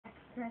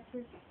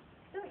backscratchers?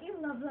 Don't you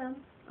love them?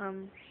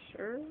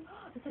 Sure.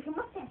 It's like a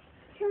mustache.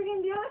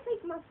 Kurgan, do you have a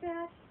fake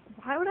mustache?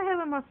 Why would I have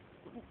a mustache?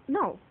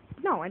 No,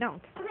 I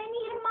don't. But I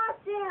need a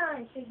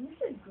mustache. So you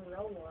should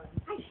grow one.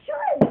 I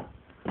should.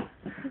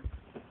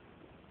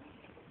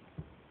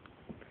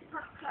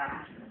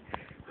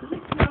 Is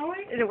it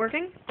snowing? Is it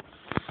working?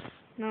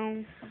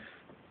 No.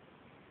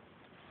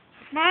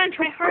 Come on,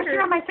 try harder.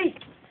 Pressure on my face.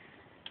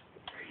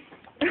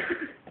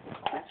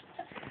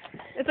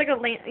 It's like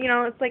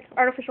it's like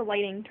artificial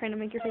lighting trying to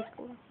make your face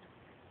cool.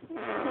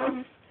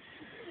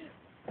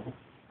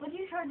 What are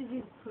you trying to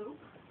do? Poop?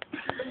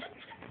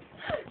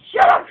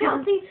 Shut up,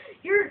 Kelsey!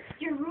 You're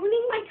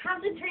ruining my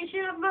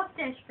concentration of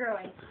mustache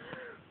growing.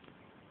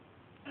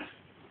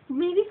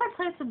 Maybe if I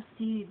plant some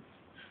seeds.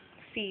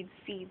 Seeds.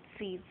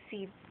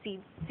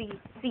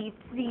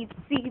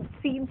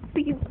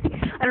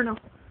 I don't know.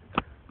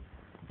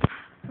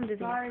 I'm dizzy.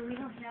 Sorry, we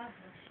don't have mustache.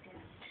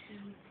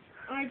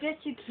 I guess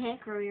you can't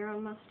grow your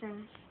own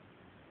mustache.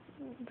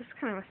 This is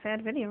kind of a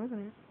sad video, isn't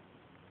it?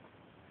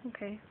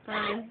 Okay,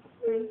 bye.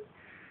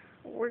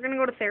 We're gonna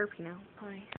go to therapy now. Bye.